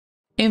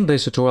In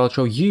this tutorial I'll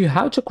show you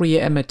how to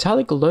create a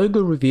metallic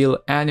logo reveal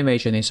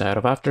animation inside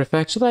of After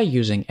Effects without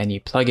using any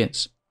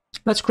plugins.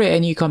 Let's create a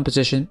new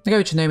composition,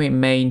 go to name it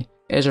main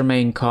as our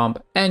main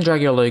comp and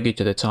drag your logo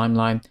to the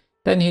timeline,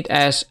 then hit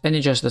S and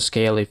adjust the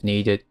scale if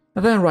needed.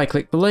 And then right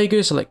click the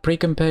logo, select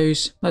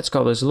pre-compose, let's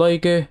call this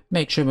logo,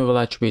 make sure movable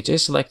attribute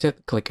is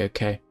selected, click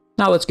OK.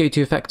 Now let's go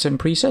to effects and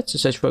presets,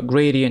 search for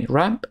gradient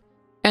ramp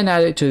and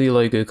add it to the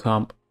logo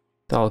comp.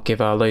 That'll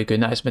give our logo a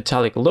nice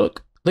metallic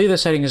look. Leave the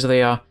settings as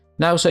they are.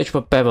 Now search for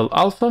bevel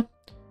alpha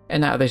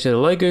and add this to the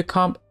logo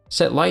comp,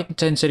 set light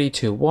intensity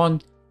to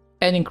 1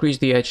 and increase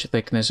the edge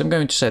thickness. I'm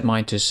going to set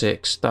mine to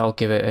 6, that'll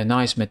give it a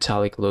nice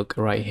metallic look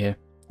right here.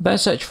 Then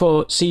search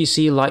for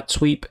CC light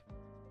sweep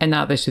and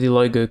add this to the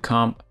logo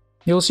comp.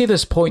 You'll see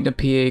this point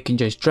appear, you can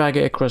just drag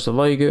it across the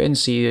logo and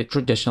see the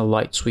traditional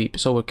light sweep.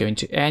 So we're going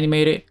to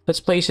animate it. Let's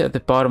place it at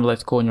the bottom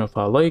left corner of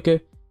our logo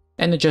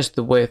and adjust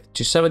the width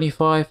to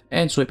 75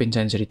 and sweep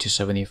intensity to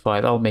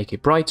 75. That'll make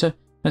it brighter.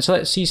 And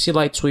select CC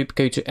light sweep,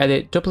 go to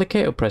edit,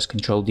 duplicate or press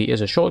Ctrl D as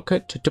a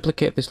shortcut to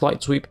duplicate this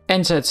light sweep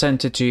and set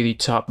center to the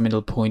top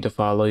middle point of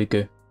our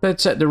logo.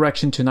 Let's set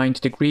direction to 90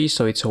 degrees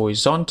so it's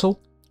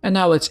horizontal. And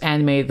now let's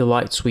animate the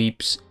light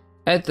sweeps.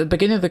 At the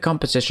beginning of the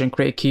composition,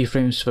 create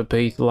keyframes for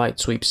both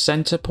light sweep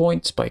center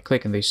points by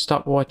clicking these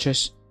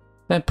stopwatches.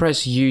 Then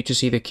press U to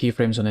see the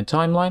keyframes on the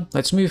timeline.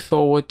 Let's move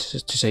forward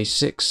to say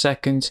 6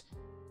 seconds.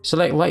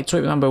 Select light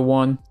sweep number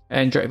 1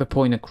 and drag the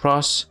point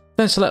across.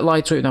 Then select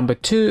light sweep number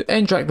 2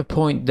 and drag the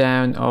point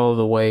down all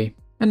the way.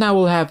 And now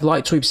we'll have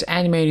light sweeps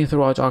animating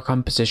throughout our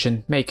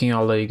composition, making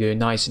our logo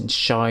nice and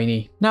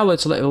shiny. Now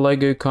let's select the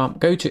logo comp,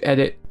 go to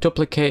edit,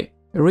 duplicate,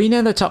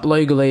 rename the top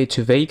logo layer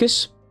to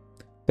Vegas.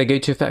 Then go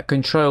to effect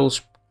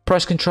controls,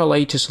 press Ctrl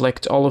A to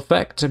select all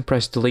effects and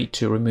press delete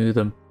to remove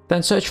them.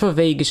 Then search for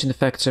Vegas in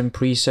effects and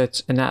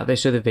presets and add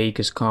this to the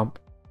Vegas comp.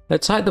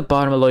 Let's hide the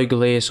bottom logo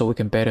layer so we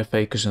can better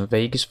focus on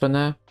Vegas for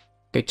now.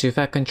 Go to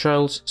effect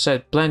controls,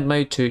 set blend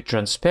mode to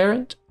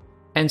transparent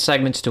and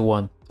segments to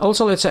 1.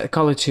 Also let's set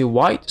color to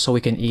white so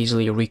we can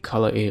easily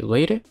recolor it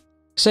later.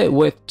 Set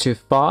width to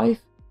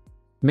 5,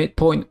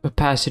 midpoint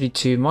opacity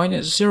to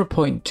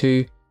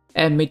 -0.2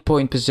 and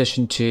midpoint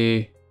position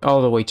to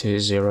all the way to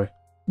 0.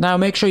 Now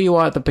make sure you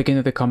are at the beginning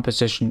of the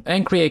composition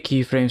and create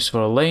keyframes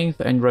for length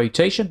and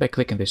rotation by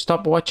clicking the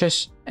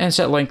stopwatches and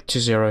set length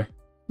to 0.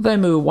 Then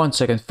move 1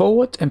 second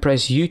forward and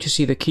press U to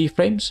see the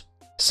keyframes.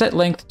 Set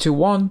length to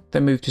 1,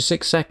 then move to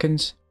 6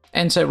 seconds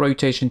and set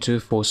rotation to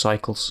 4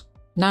 cycles.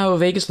 Now our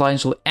Vegas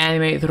lines will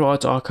animate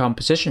throughout our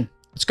composition.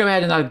 Let's go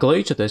ahead and add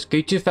glow to this. Go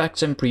to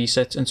effects and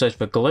presets and search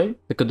for glow,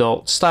 the good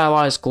old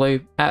stylized glow,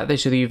 add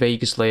this to the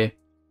Vegas layer.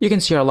 You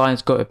can see our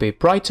lines got a bit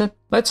brighter.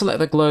 Let's select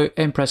the glow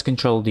and press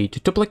Ctrl D to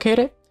duplicate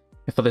it.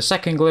 And for the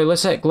second glow,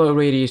 let's set glow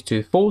radius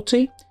to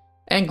 40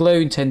 and glow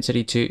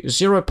intensity to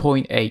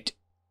 0.8.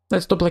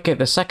 Let's duplicate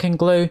the second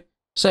glow,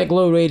 set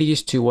glow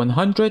radius to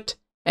 100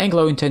 and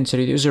glow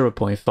intensity to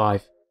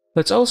 0.5.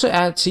 Let's also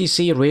add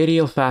CC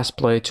radial fast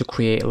blur to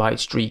create light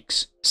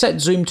streaks.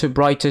 Set zoom to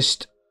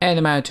brightest and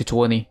amount to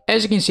 20.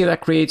 As you can see, that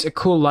creates a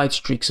cool light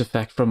streaks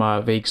effect from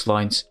our Vegas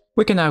lines.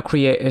 We can now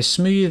create a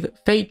smooth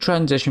fade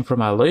transition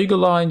from our logo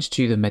lines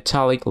to the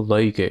metallic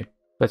logo.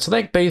 Let's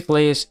select both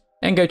layers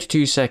and go to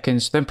 2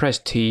 seconds, then press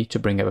T to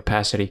bring up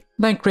opacity.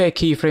 Then create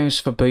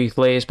keyframes for both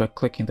layers by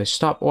clicking the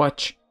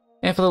stopwatch.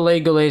 And for the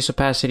logo layer's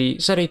opacity,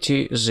 set it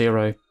to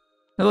 0.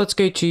 Now let's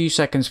go 2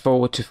 seconds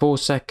forward to 4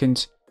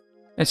 seconds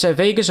and set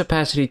Vegas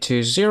opacity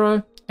to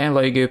 0 and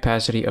logo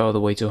opacity all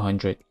the way to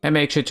 100. And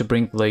make sure to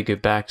bring the logo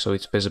back so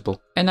it's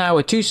visible. And now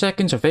at 2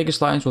 seconds, our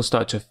Vegas lines will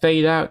start to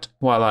fade out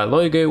while our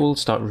logo will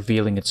start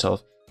revealing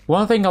itself.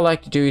 One thing I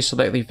like to do is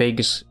select the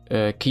Vegas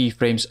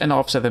keyframes and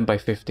offset them by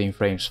 15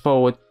 frames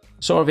forward,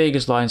 so our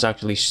Vegas lines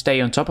actually stay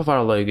on top of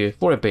our logo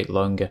for a bit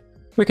longer.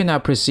 We can now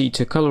proceed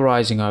to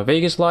colorizing our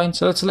Vegas line,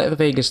 so let's select the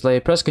Vegas layer,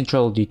 press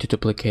Ctrl D to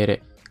duplicate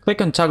it. Click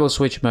on toggle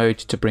switch mode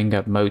to bring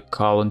up mode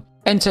column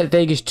and set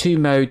Vegas 2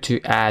 mode to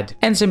add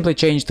and simply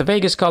change the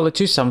Vegas color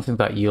to something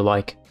that you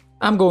like.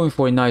 I'm going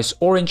for a nice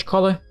orange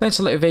color, then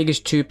select Vegas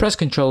 2, press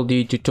Ctrl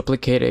D to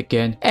duplicate it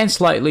again and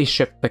slightly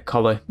shift the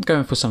color,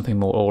 going for something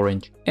more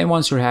orange. And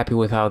once you're happy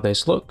with how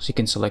this looks, you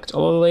can select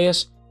all the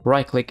layers,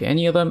 right click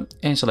any of them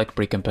and select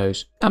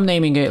pre-compose. I'm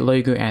naming it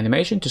logo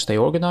animation to stay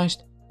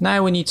organized.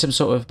 Now we need some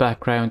sort of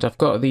background. I've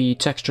got the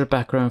texture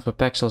background for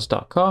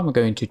pexels.com. I'm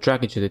going to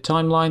drag it to the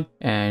timeline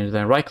and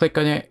then right click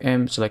on it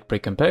and select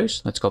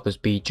pre-compose. Let's call this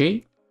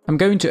BG. I'm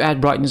going to add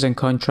brightness and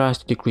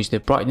contrast to decrease the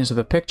brightness of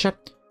the picture.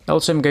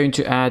 Also, I'm going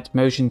to add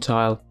motion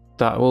tile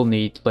that we'll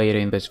need later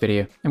in this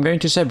video. I'm going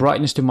to set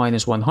brightness to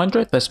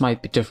 -100. This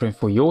might be different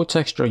for your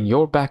texture and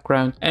your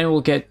background, and we'll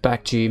get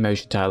back to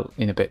motion tile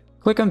in a bit.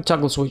 Click on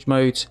toggle switch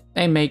mode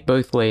and make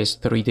both layers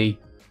 3D.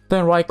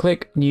 Then right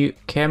click new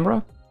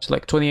camera.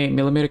 Select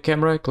 28mm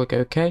camera, click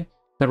OK.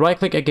 Then right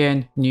click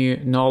again, new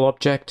null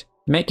object,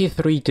 make it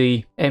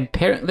 3D and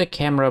parent the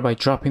camera by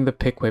dropping the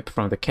pick whip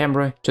from the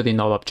camera to the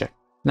null object.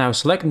 Now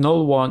select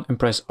null 1 and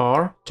press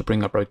R to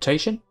bring up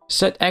rotation.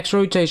 Set X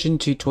rotation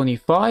to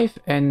 25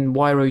 and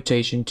Y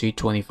rotation to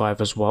 25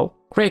 as well.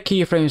 Create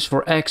keyframes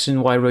for X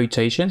and Y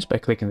rotations by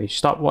clicking the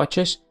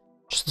stopwatches.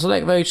 Just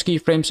select those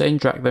keyframes and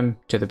drag them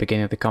to the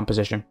beginning of the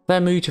composition.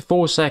 Then move to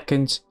 4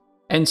 seconds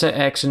and set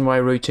X and Y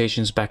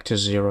rotations back to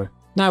 0.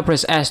 Now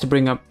press S to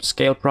bring up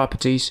scale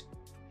properties.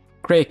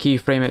 Create a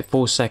keyframe at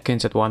 4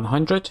 seconds at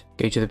 100.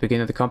 Go to the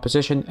beginning of the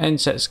composition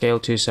and set scale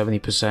to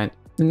 70%.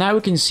 Now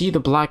we can see the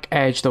black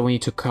edge that we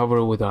need to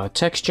cover with our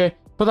texture.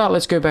 For that,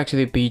 let's go back to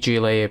the BG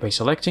layer by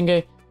selecting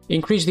it,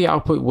 increase the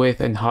output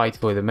width and height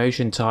for the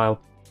motion tile,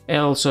 and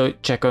also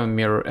check on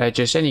mirror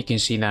edges, and you can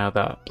see now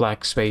that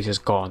black space is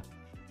gone.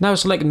 Now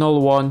select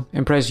null 1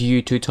 and press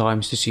U 2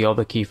 times to see all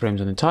the keyframes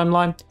on the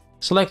timeline.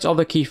 Select all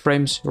the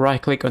keyframes, right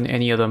click on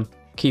any of them,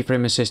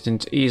 keyframe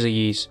assistant, easy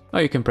use,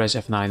 or you can press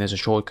F9 as a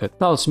shortcut.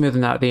 That'll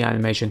smoothen out the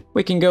animation.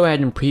 We can go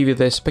ahead and preview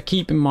this, but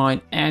keep in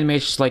mind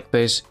animations like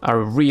this are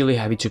really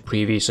heavy to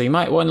preview, so you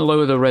might want to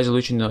lower the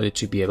resolution in order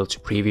to be able to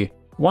preview.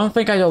 One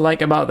thing I don't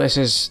like about this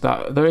is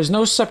that there is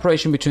no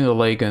separation between the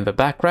logo and the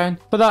background.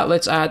 For that,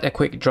 let's add a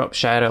quick drop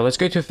shadow. Let's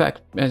go to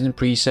Effects and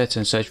Presets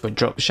and search for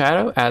drop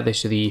shadow. Add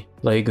this to the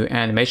logo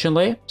animation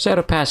layer. Set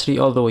opacity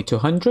all the way to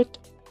 100,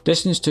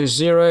 distance to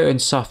 0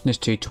 and softness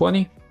to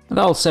 20. And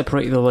that'll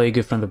separate the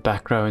logo from the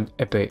background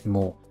a bit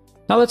more.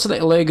 Now let's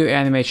select logo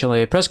animation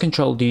layer, press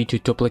Ctrl D to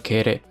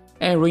duplicate it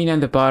and rename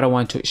the bottom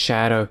one to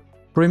shadow.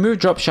 Remove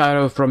drop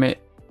shadow from it.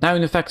 Now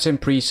in Effects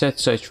and Presets,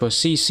 search for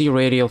CC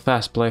Radial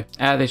Fast Blur,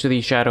 add this to the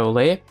shadow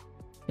layer,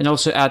 and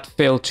also add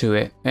fill to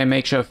it, and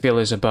make sure fill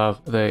is above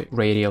the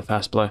Radial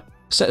Fast Blur.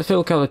 Set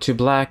fill color to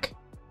black,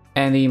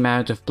 and the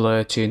amount of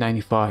blur to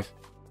 95.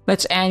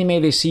 Let's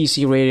animate the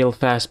CC Radial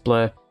Fast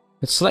Blur.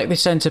 Let's select the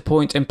center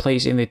point and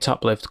place it in the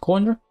top left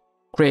corner.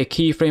 Create a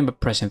keyframe by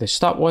pressing the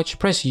stopwatch,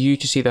 press U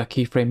to see that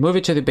keyframe, move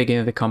it to the beginning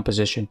of the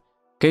composition.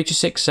 Go to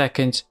 6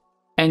 seconds,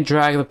 and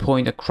drag the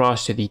point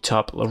across to the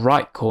top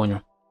right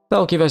corner.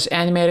 That'll give us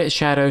animated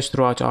shadows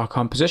throughout our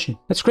composition.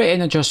 Let's create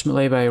an adjustment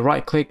layer by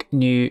right click,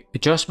 new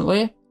adjustment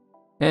layer,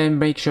 and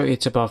make sure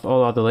it's above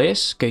all other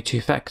layers. Go to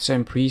Effects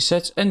and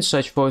Presets and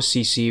search for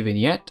CC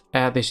Vignette,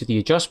 add this to the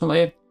adjustment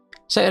layer,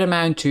 set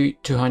amount to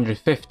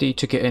 250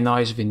 to get a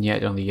nice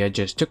vignette on the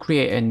edges to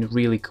create a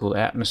really cool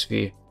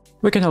atmosphere.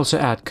 We can also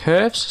add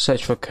curves,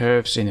 search for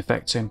curves in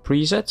Effects and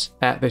Presets,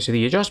 add this to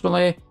the adjustment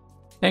layer,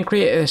 and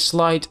create a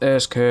slight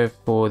earth curve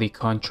for the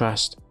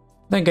contrast.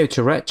 Then go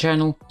to red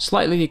channel,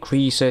 slightly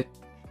decrease it,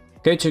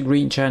 go to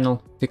green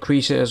channel,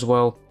 decrease it as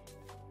well,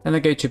 and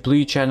then go to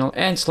blue channel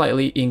and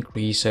slightly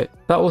increase it.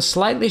 That will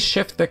slightly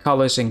shift the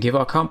colors and give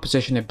our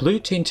composition a blue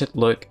tinted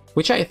look,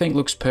 which I think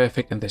looks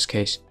perfect in this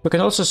case. We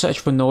can also search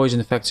for noise in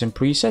Effects and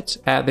Presets,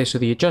 add this to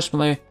the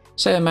adjustment layer,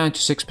 set amount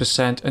to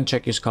 6% and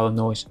check use color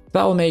noise.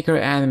 That will make our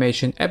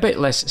animation a bit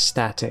less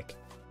static.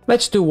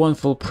 Let's do one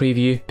full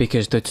preview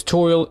because the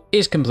tutorial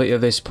is complete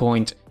at this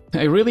point.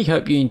 I really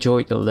hope you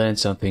enjoyed and learned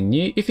something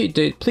new. If you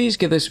did, please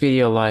give this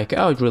video a like,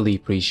 I would really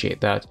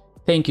appreciate that.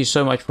 Thank you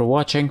so much for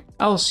watching,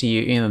 I'll see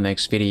you in the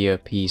next video,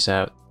 peace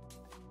out.